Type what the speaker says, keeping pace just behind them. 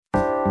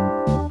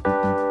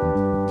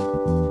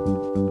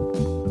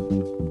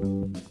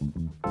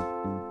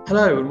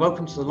Hello and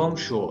welcome to The Long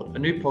Short, a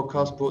new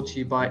podcast brought to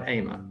you by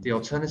AIMA, the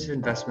Alternative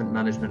Investment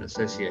Management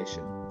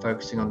Association,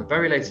 focusing on the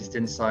very latest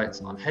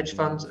insights on hedge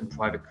funds and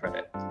private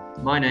credit.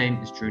 My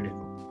name is Drew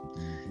Nicol.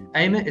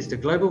 AIMA is the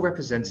global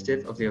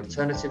representative of the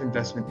alternative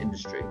investment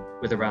industry,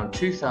 with around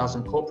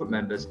 2,000 corporate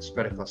members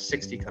spread across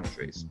 60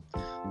 countries.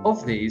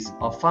 Of these,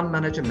 our fund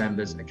manager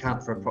members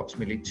account for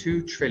approximately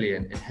 2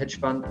 trillion in hedge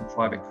fund and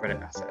private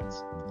credit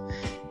assets.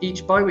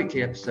 Each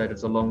bi-weekly episode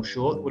of The Long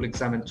Short will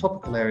examine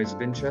topical areas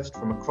of interest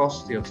from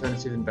across the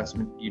alternative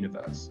investment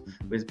universe,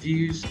 with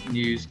views,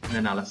 news and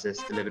analysis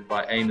delivered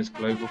by AIMA's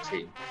global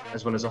team,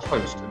 as well as a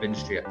host of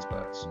industry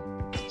experts.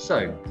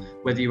 So,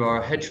 whether you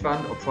are a hedge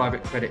fund or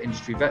private credit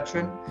industry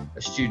veteran,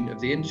 a student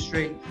of the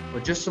industry, or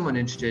just someone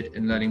interested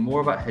in learning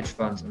more about hedge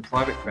funds and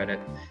private credit,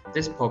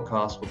 this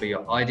podcast will be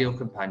your ideal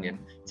companion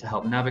to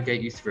help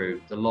navigate you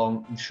through the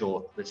long and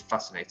short of this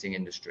fascinating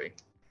industry.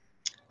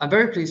 I'm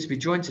very pleased to be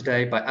joined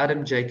today by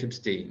Adam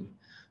Jacobs-Dean,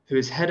 who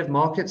is Head of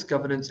Markets,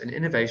 Governance and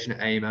Innovation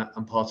at AIMA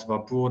and part of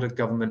our broader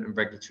Government and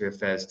Regulatory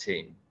Affairs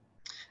team.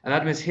 And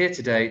Adam is here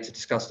today to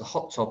discuss the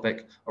hot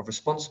topic of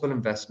responsible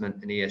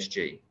investment in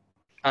ESG.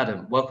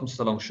 Adam, welcome to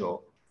The Long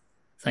Short.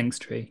 Thanks,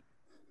 Drew.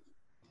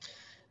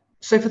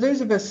 So for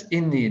those of us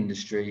in the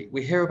industry,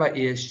 we hear about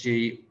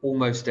ESG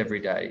almost every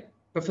day.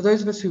 But for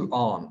those of us who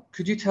aren't,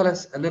 could you tell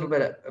us a little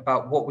bit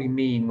about what we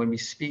mean when we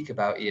speak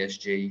about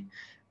ESG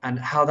and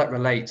how that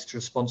relates to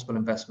responsible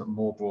investment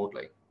more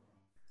broadly?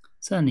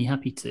 Certainly,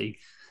 happy to.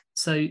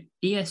 So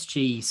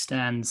ESG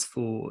stands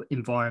for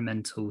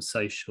environmental,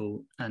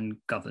 social and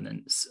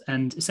governance.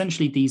 And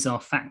essentially these are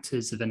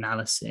factors of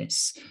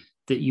analysis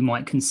that you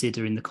might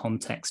consider in the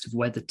context of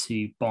whether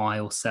to buy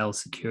or sell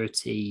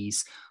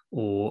securities,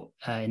 or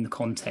in the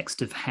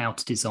context of how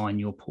to design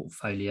your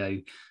portfolio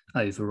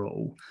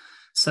overall.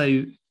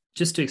 So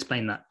just to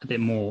explain that a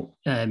bit more,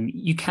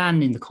 you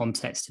can, in the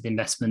context of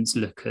investments,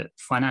 look at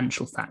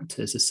financial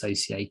factors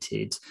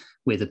associated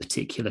with a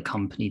particular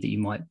company that you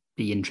might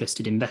be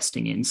interested in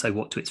investing in. So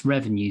what do its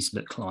revenues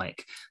look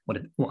like?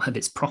 What have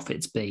its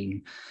profits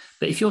been?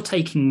 But if you're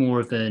taking more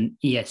of an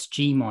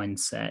ESG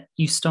mindset,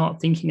 you start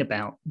thinking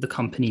about the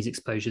company's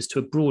exposures to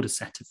a broader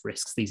set of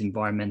risks, these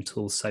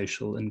environmental,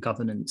 social and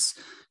governance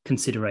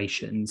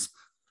considerations.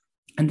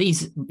 And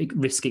these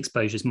risk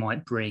exposures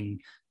might bring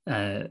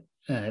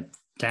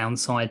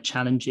downside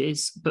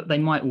challenges, but they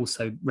might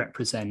also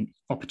represent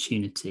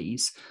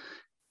opportunities.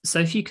 So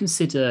if you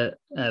consider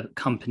a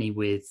company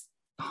with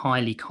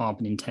highly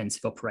carbon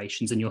intensive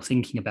operations and you're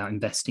thinking about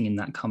investing in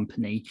that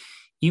company,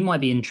 you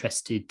might be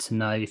interested to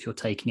know, if you're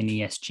taking an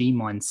ESG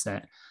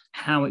mindset,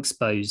 how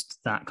exposed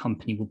that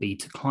company will be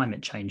to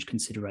climate change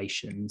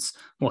considerations.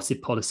 What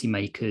if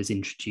policymakers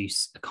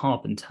introduce a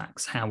carbon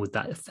tax? How would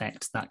that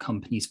affect that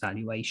company's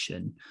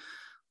valuation?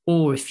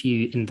 Or if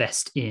you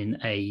invest in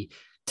a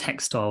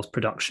textiles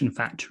production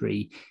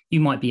factory, you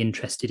might be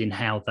interested in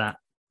how that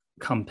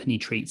company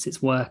treats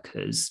its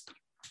workers.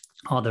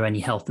 Are there any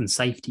health and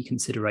safety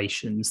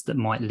considerations that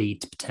might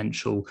lead to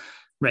potential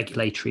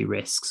regulatory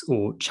risks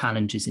or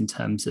challenges in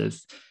terms of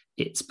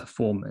its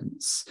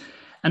performance?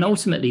 And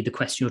ultimately, the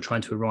question you're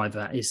trying to arrive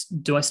at is,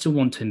 do I still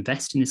want to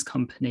invest in this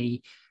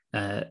company?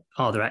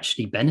 Are there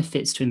actually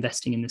benefits to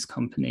investing in this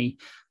company?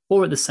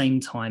 Or at the same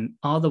time,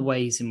 are there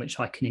ways in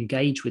which I can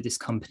engage with this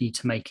company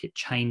to make it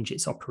change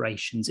its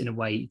operations in a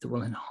way that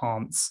will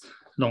enhance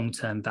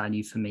long-term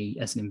value for me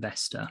as an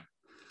investor?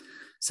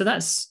 So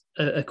that's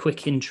a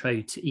quick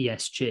intro to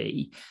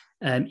ESG.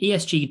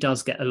 ESG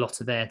does get a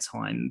lot of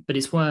airtime, but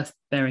it's worth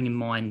bearing in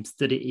mind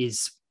that it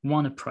is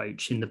one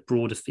approach in the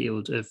broader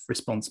field of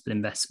responsible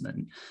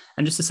investment.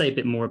 And just to say a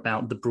bit more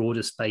about the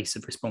broader space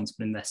of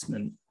responsible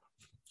investment,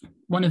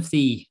 one of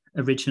the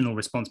original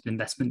responsible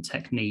investment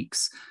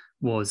techniques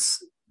was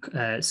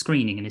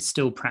screening, and is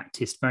still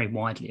practiced very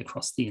widely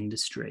across the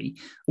industry,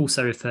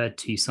 also referred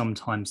to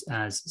sometimes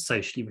as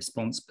socially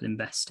responsible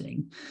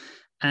investing.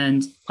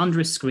 And under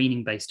a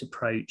screening-based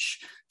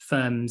approach,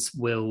 firms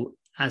will,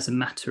 as a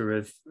matter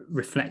of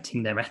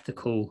reflecting their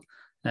ethical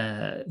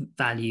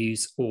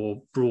values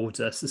or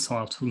broader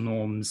societal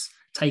norms,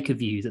 take a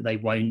view that they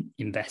won't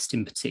invest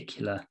in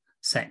particular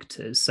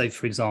sectors. So,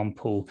 for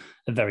example,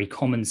 a very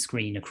common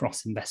screen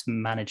across investment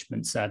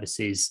management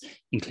services,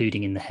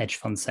 including in the hedge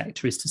fund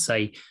sector, is to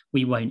say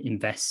we won't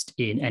invest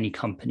in any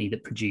company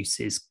that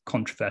produces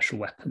controversial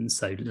weapons,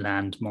 so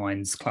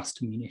landmines,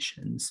 cluster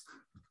munitions.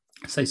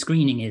 So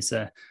screening is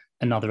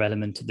another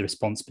element of the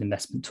responsible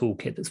investment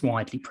toolkit that's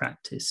widely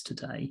practiced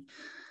today.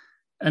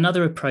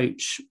 Another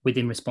approach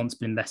within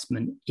responsible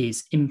investment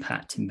is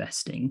impact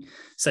investing.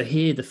 So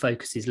here the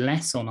focus is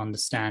less on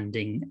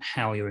understanding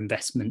how your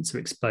investments are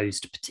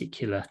exposed to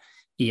particular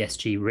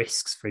ESG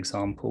risks, for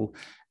example,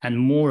 and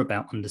more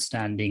about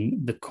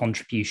understanding the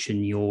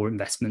contribution your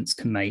investments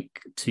can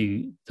make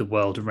to the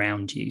world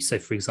around you. So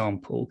for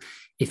example,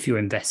 if you're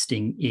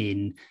investing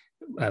in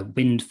a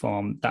wind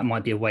farm, that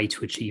might be a way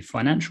to achieve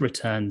financial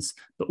returns,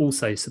 but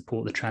also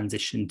support the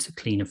transition to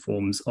cleaner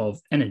forms of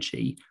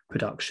energy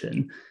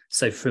production.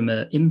 So from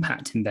an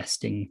impact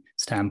investing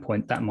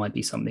standpoint, that might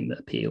be something that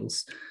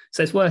appeals.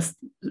 So it's worth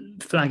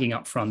flagging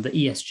up front that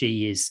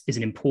ESG is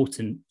an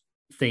important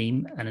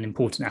theme and an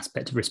important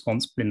aspect of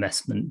responsible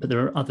investment, but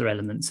there are other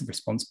elements of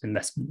responsible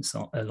investment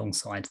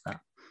alongside that.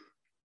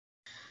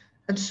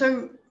 And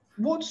so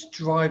what's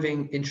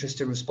driving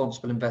interest in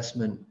responsible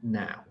investment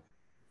now?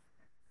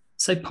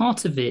 So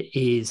part of it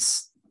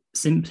is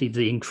simply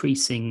the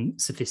increasing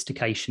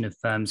sophistication of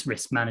firms'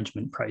 risk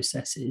management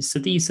processes. So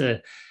these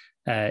are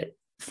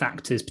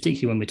factors,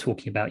 particularly when we're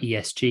talking about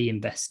ESG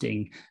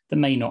investing, that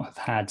may not have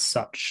had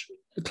such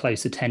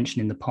close attention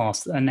in the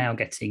past, that are now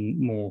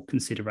getting more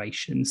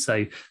consideration.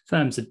 So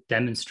firms are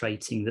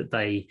demonstrating that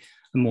they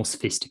are more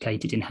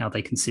sophisticated in how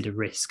they consider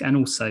risk and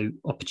also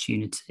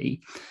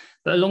opportunity.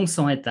 But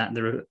alongside that,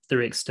 there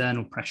are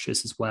external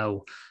pressures as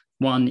well.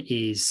 One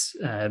is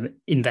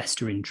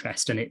investor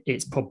interest, and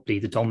it's probably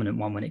the dominant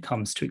one when it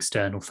comes to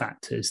external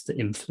factors that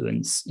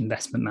influence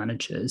investment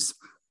managers.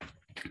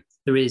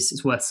 There is,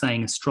 it's worth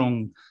saying, a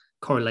strong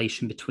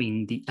correlation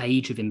between the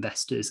age of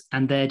investors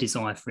and their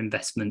desire for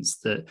investments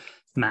that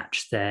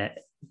match their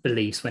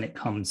beliefs when it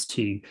comes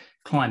to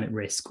climate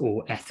risk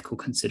or ethical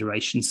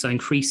considerations. So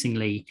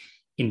increasingly,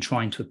 in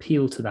trying to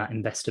appeal to that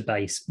investor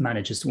base,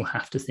 managers will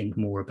have to think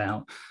more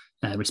about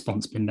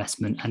responsible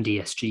investment and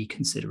ESG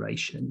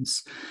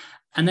considerations.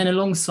 And then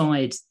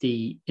alongside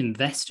the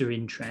investor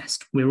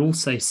interest, we're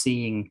also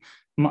seeing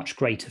much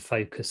greater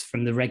focus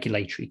from the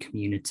regulatory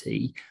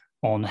community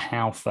on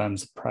how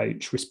firms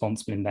approach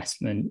responsible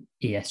investment,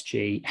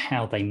 ESG,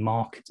 how they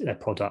market their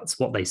products,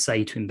 what they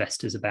say to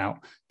investors about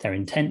their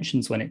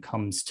intentions when it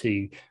comes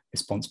to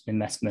responsible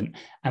investment,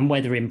 and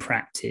whether in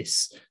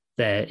practice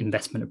their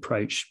investment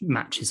approach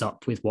matches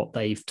up with what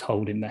they've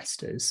told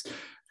investors.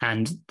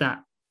 And that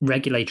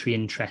regulatory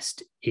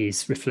interest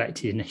is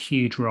reflected in a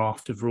huge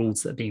raft of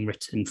rules that are being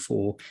written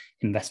for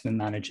investment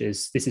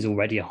managers. This is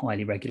already a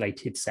highly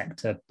regulated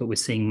sector, but we're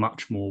seeing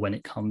much more when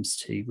it comes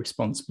to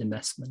responsible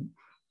investment.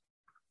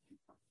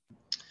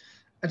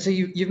 And so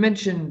you've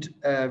mentioned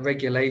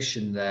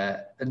regulation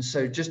there. And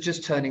so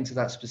just turning to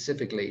that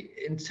specifically,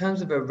 in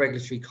terms of a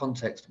regulatory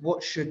context,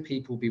 what should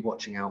people be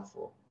watching out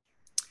for?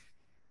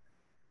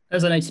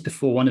 As I noted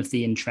before, one of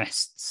the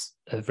interests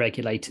of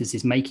regulators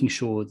is making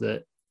sure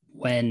that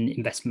when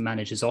investment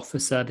managers offer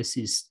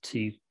services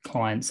to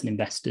clients and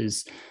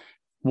investors,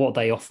 what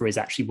they offer is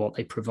actually what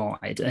they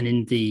provide. And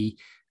in the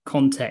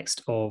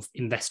context of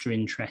investor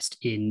interest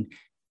in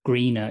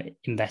greener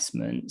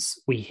investments,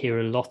 we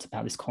hear a lot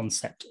about this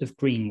concept of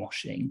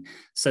greenwashing.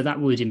 So that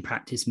would in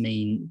practice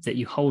mean that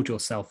you hold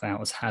yourself out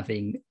as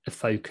having a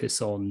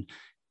focus on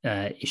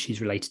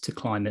issues related to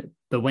climate,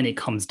 but when it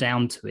comes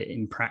down to it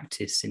in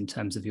practice, in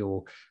terms of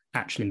your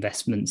actual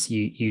investments,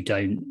 you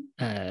don't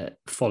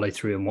follow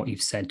through on what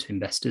you've said to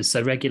investors.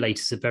 So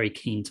regulators are very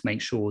keen to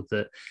make sure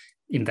that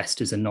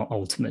investors are not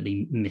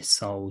ultimately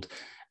missold.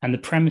 And the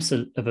premise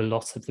of a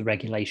lot of the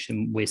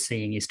regulation we're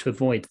seeing is to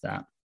avoid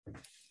that,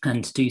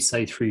 and to do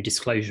so through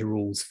disclosure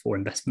rules for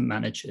investment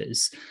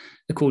managers,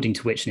 according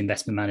to which an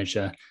investment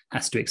manager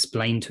has to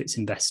explain to its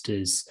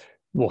investors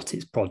what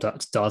its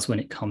product does when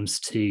it comes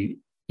to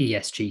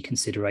ESG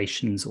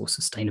considerations or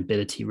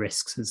sustainability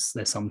risks, as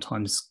they're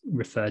sometimes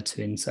referred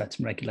to in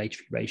certain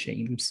regulatory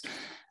regimes.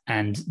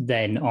 And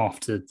then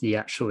after the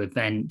actual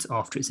event,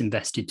 after it's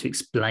invested, to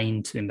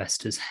explain to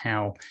investors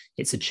how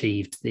it's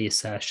achieved the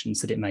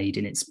assertions that it made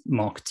in its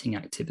marketing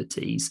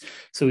activities.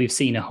 So we've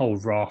seen a whole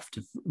raft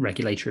of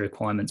regulatory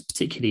requirements,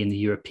 particularly in the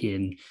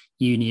European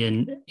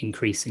Union,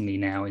 increasingly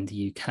now in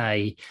the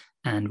UK,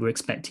 and we're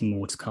expecting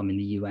more to come in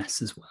the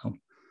US as well.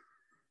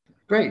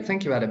 Great,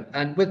 thank you, Adam.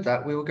 And with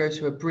that, we will go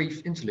to a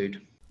brief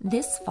interlude.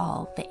 This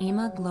fall, the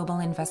EMA Global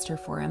Investor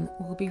Forum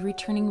will be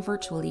returning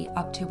virtually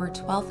October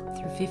 12th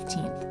through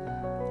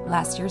 15th.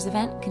 Last year's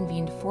event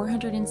convened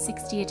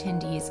 460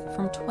 attendees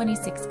from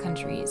 26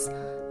 countries,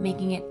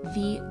 making it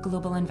the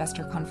global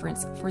investor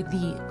conference for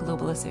the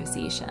Global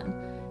Association.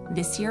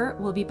 This year,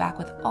 we'll be back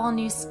with all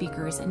new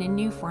speakers in a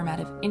new format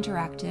of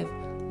interactive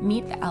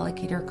Meet the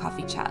Allocator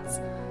coffee chats,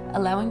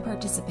 allowing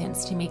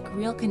participants to make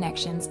real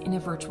connections in a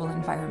virtual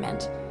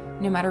environment,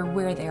 no matter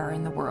where they are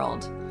in the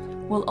world.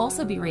 We'll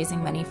also be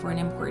raising money for an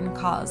important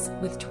cause,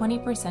 with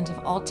 20%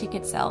 of all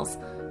ticket sales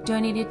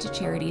donated to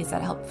charities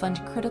that help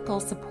fund critical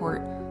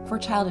support for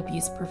child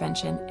abuse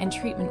prevention and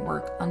treatment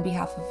work on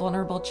behalf of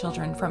vulnerable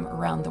children from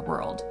around the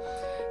world.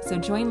 So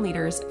join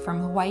leaders from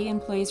Hawaii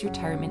Employees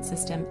Retirement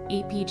System,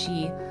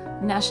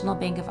 APG, National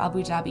Bank of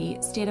Abu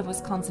Dhabi, State of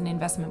Wisconsin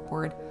Investment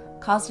Board,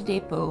 Cause de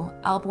Depot,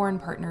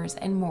 Alborn Partners,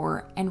 and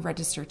more, and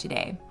register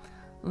today.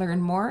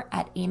 Learn more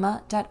at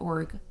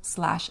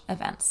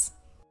ema.org/events.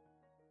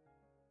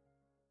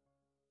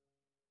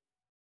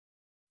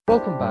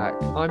 Welcome back.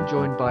 I'm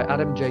joined by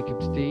Adam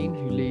Jacobs-Dean,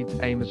 who leads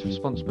EMA's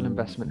responsible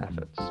investment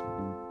efforts.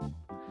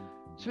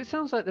 So it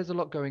sounds like there's a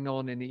lot going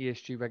on in the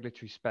ESG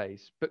regulatory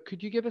space, but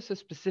could you give us a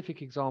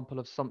specific example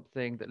of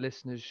something that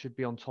listeners should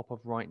be on top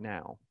of right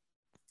now?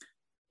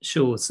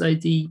 Sure. So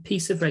the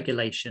piece of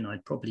regulation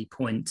I'd probably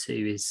point to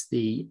is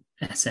the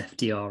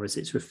SFDR, as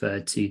it's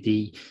referred to,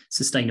 the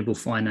Sustainable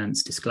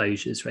Finance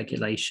Disclosures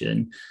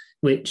Regulation,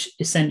 which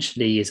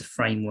essentially is a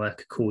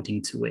framework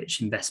according to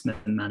which investment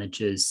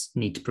managers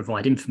need to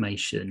provide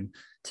information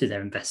to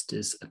their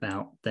investors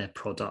about their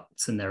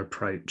products and their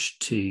approach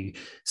to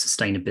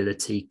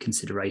sustainability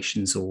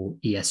considerations, or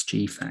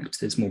ESG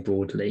factors more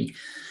broadly.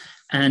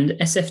 And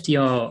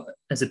SFDR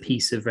as a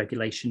piece of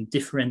regulation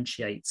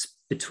differentiates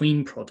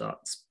between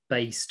products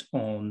based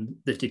on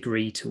the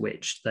degree to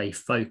which they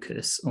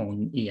focus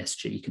on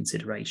ESG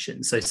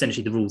considerations. So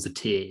essentially the rules are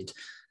tiered.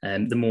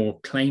 The more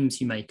claims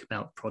you make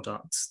about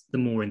products, the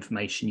more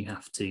information you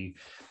have to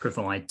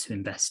provide to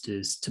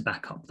investors to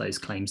back up those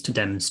claims, to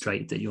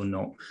demonstrate that you're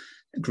not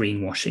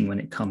greenwashing when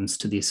it comes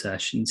to the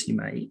assertions you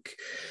make.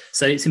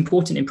 So it's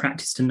important in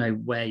practice to know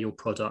where your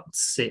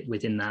products sit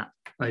within that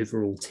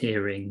overall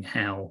tiering,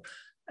 how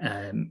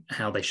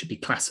they should be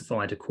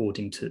classified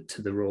according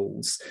to the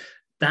rules.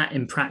 That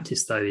in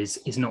practice, though,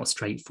 is not a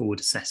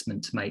straightforward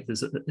assessment to make.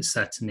 There's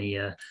certainly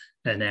an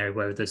area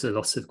where there's a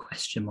lot of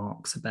question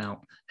marks about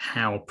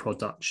how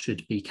products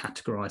should be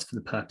categorised for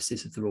the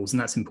purposes of the rules.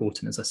 And that's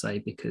important, as I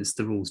say, because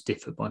the rules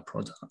differ by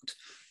product.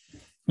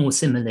 More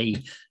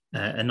similarly,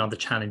 another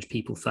challenge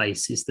people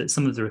face is that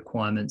some of the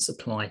requirements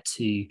apply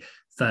to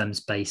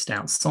firms based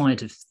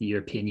outside of the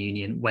European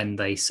Union when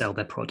they sell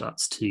their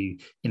products to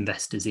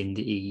investors in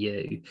the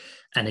EU.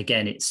 And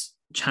again, it's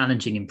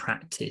challenging in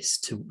practice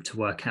to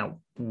work out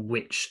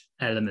which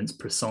elements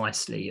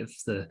precisely of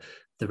the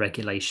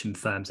regulation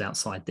firms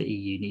outside the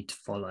EU need to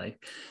follow.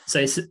 So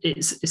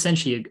it's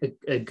essentially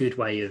a good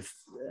way of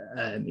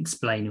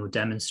explaining or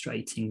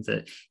demonstrating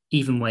that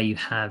even where you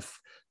have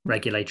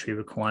regulatory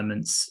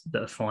requirements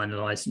that are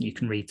finalised and you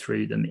can read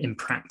through them, in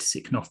practice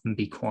it can often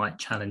be quite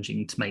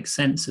challenging to make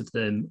sense of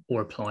them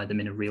or apply them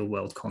in a real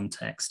world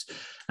context.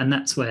 And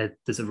that's where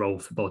there's a role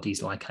for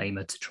bodies like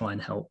AIMA to try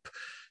and help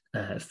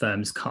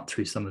firms cut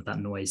through some of that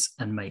noise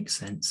and make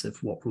sense of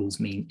what rules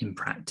mean in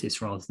practice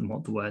rather than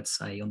what the words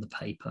say on the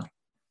paper.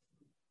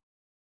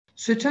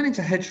 So turning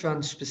to hedge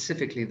funds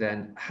specifically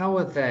then, how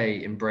are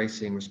they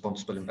embracing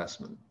responsible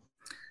investment?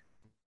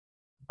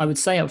 I would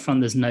say up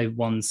front, there's no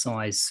one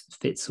size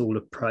fits all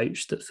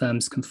approach that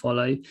firms can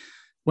follow.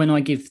 When I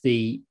give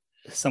the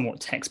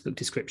somewhat textbook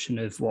description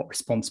of what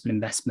responsible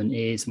investment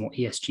is and what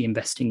ESG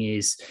investing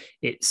is,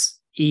 it's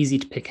easy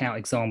to pick out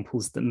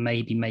examples that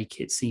maybe make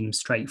it seem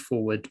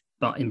straightforward,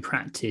 but in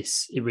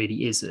practice, it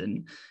really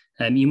isn't.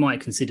 You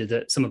might consider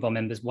that some of our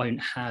members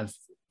won't have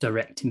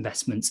direct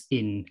investments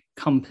in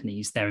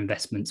companies. Their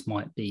investments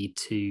might be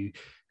to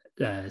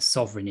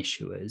sovereign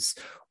issuers,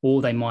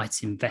 or they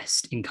might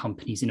invest in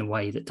companies in a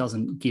way that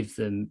doesn't give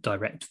them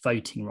direct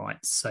voting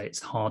rights. So it's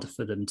harder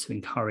for them to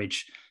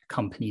encourage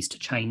companies to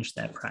change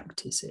their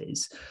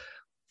practices.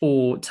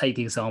 Or take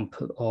the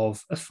example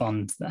of a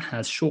fund that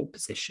has short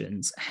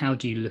positions. How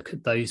do you look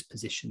at those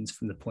positions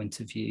from the point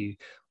of view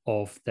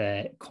of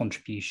their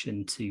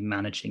contribution to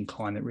managing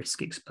climate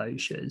risk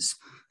exposures?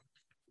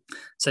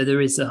 So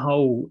there is a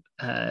whole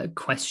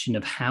question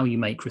of how you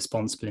make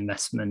responsible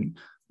investment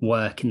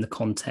work in the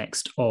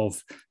context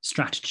of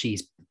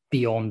strategies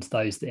beyond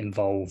those that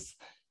involve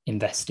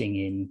investing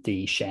in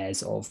the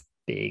shares of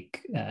big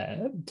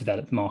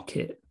developed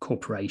market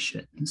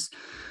corporations.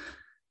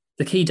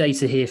 The key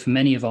data here for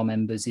many of our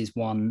members is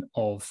one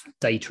of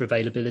data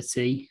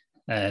availability.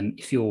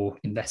 If you're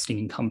investing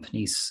in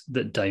companies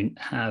that don't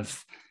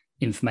have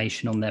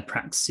information on their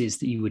practices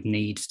that you would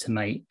need to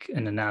make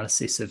an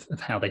analysis of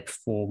how they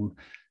perform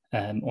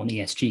on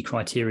ESG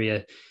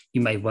criteria,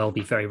 you may well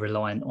be very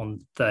reliant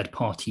on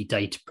third-party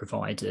data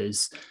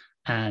providers,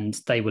 and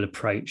they will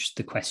approach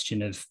the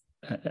question of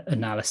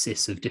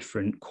analysis of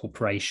different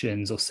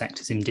corporations or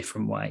sectors in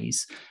different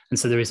ways. And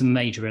so there is a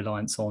major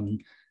reliance on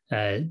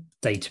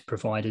data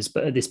providers,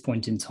 but at this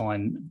point in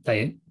time,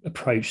 they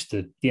approach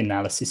the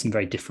analysis in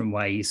very different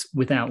ways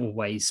without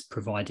always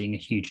providing a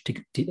huge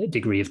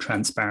degree of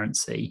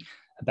transparency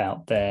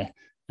about their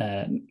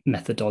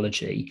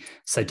methodology.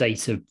 So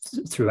data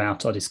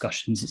throughout our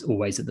discussions is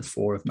always at the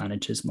fore of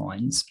managers'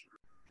 minds.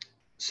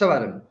 So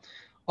Adam,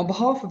 on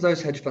behalf of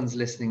those hedge funds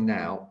listening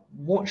now,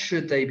 what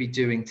should they be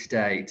doing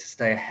today to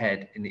stay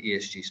ahead in the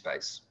ESG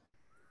space?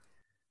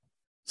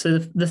 So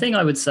the thing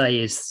I would say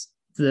is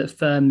that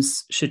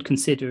firms should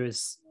consider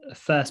as a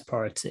first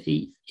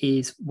priority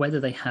is whether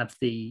they have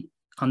the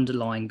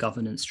underlying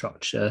governance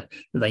structure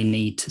that they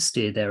need to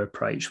steer their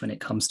approach when it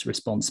comes to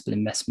responsible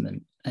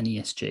investment and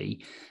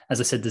ESG. As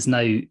I said,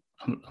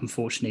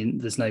 unfortunately,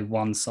 there's no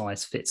one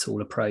size fits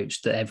all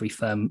approach that every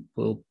firm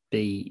will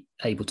be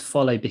able to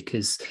follow,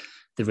 because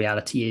the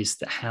reality is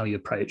that how you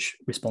approach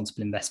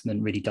responsible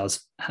investment really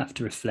does have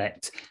to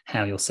reflect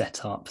how you're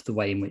set up, the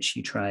way in which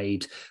you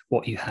trade,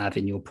 what you have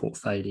in your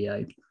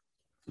portfolio.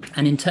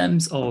 And in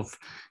terms of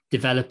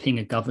developing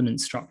a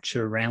governance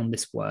structure around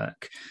this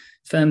work,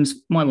 firms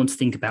might want to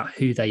think about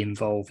who they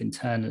involve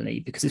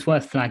internally, because it's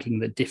worth flagging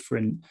that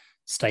different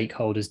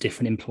stakeholders,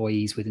 different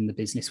employees within the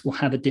business will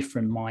have a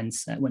different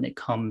mindset when it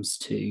comes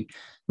to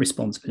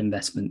responsible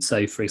investment.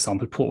 So, for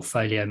example, a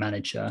portfolio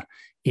manager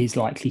is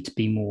likely to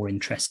be more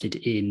interested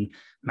in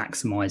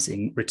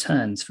maximizing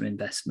returns from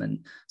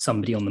investment.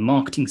 Somebody on the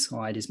marketing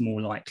side is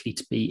more likely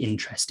to be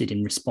interested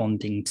in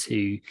responding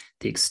to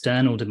the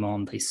external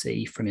demand they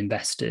see from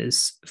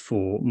investors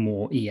for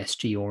more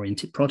ESG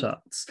oriented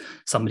products.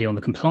 Somebody on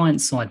the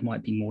compliance side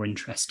might be more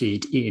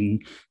interested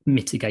in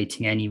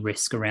mitigating any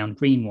risk around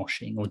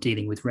greenwashing or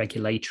dealing with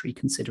regulatory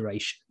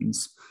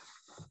considerations.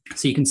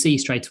 So you can see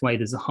straight away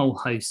there's a whole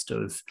host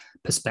of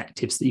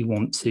perspectives that you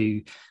want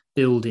to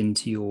build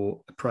into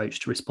your approach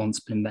to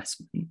responsible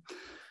investment.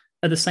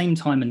 At the same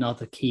time,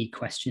 another key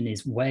question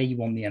is where you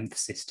want the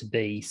emphasis to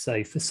be.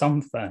 So for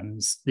some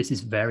firms, this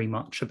is very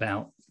much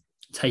about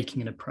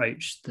taking an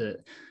approach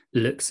that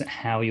looks at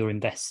how you're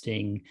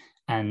investing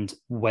and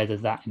whether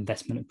that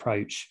investment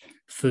approach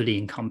fully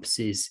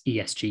encompasses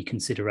ESG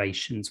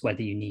considerations,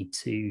 whether you need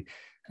to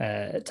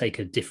take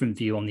a different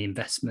view on the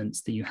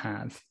investments that you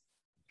have.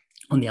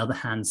 On the other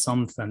hand,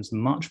 some firms are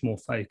much more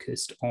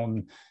focused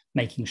on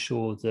making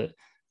sure that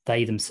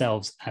they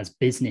themselves as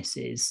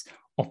businesses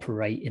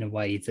operate in a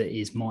way that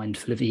is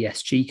mindful of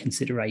ESG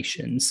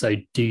considerations. So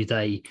do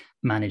they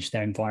manage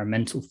their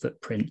environmental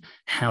footprint?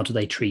 How do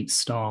they treat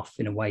staff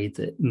in a way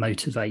that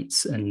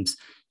motivates and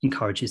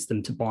encourages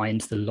them to buy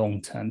into the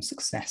long-term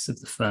success of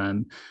the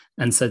firm?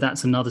 And so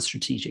that's another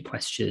strategic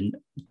question.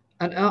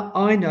 And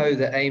I know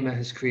that AIMA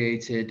has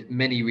created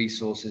many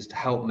resources to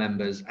help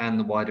members and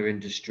the wider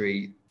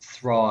industry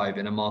thrive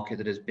in a market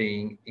that is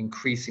being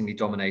increasingly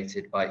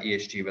dominated by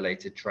ESG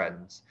related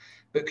trends.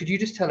 But could you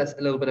just tell us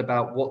a little bit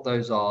about what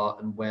those are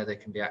and where they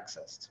can be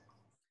accessed?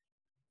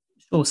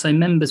 Sure. So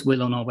members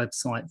will on our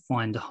website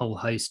find a whole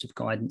host of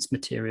guidance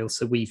materials.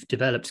 So we've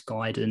developed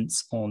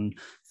guidance on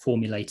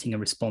formulating a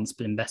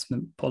responsible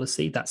investment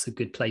policy. That's a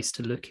good place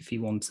to look if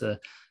you want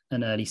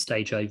an early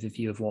stage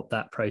overview of what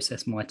that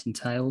process might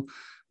entail.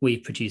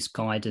 We've produced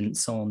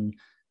guidance on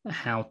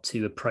how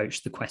to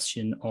approach the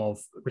question of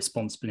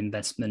responsible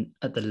investment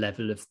at the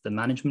level of the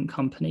management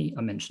company.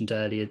 I mentioned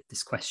earlier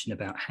this question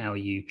about how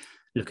you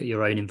look at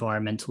your own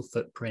environmental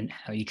footprint,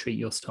 how you treat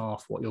your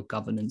staff, what your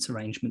governance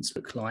arrangements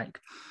look like.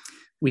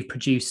 We've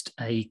produced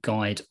a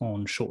guide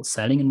on short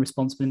selling and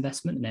responsible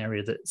investment, an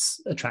area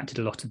that's attracted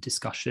a lot of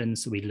discussion.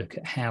 So we look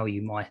at how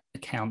you might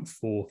account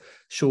for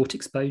short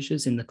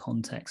exposures in the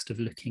context of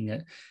looking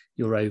at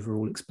your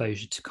overall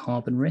exposure to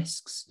carbon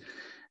risks.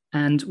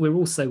 And we're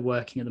also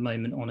working at the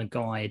moment on a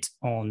guide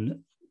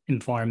on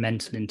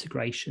environmental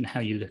integration, how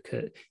you look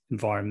at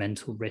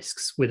environmental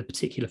risks with a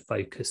particular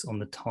focus on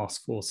the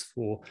Task Force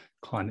for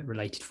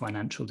Climate-Related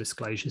Financial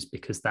Disclosures,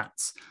 because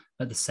that's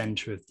at the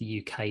centre of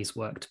the UK's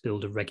work to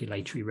build a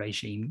regulatory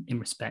regime in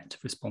respect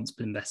of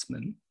responsible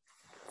investment.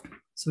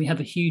 So we have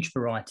a huge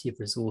variety of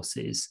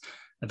resources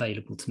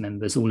available to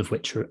members, all of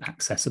which are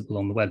accessible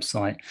on the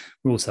website.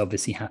 We're also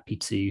obviously happy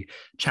to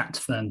chat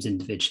to firms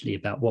individually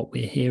about what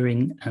we're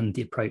hearing and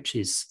the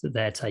approaches that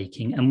they're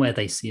taking and where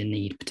they see a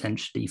need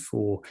potentially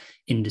for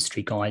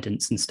industry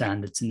guidance and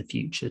standards in the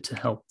future to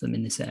help them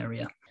in this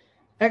area.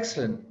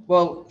 Excellent.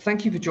 Well,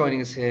 thank you for joining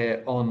us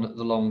here on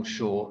The Long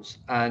Short.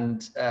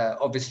 And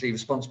obviously,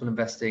 responsible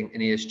investing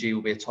in ESG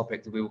will be a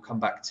topic that we will come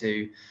back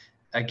to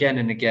again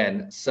and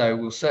again. So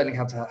we'll certainly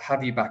have to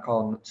have you back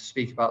on to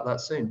speak about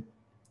that soon.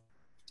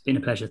 It's been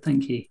a pleasure.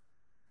 Thank you.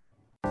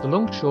 The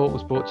Long Short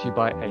was brought to you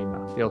by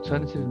AIMA, the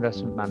Alternative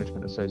Investment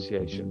Management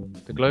Association,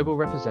 the global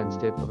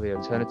representative of the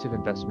alternative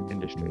investment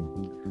industry.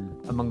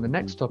 Among the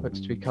next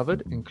topics to be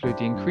covered include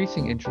the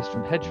increasing interest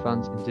from hedge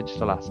funds in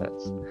digital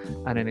assets,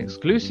 and an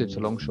exclusive to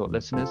Long Short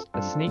listeners,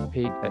 a sneak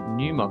peek at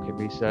new market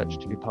research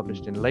to be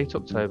published in late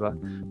October,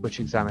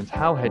 which examines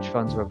how hedge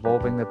funds are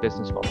evolving their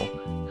business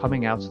model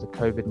coming out of the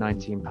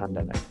COVID-19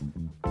 pandemic.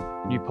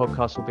 New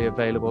podcasts will be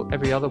available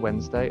every other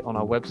Wednesday on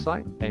our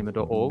website,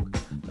 aima.org,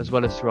 as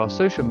well as through our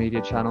social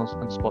media channels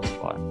and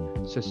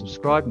Spotify. So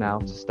subscribe now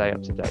to stay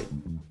up to date.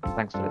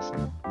 Thanks for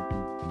listening.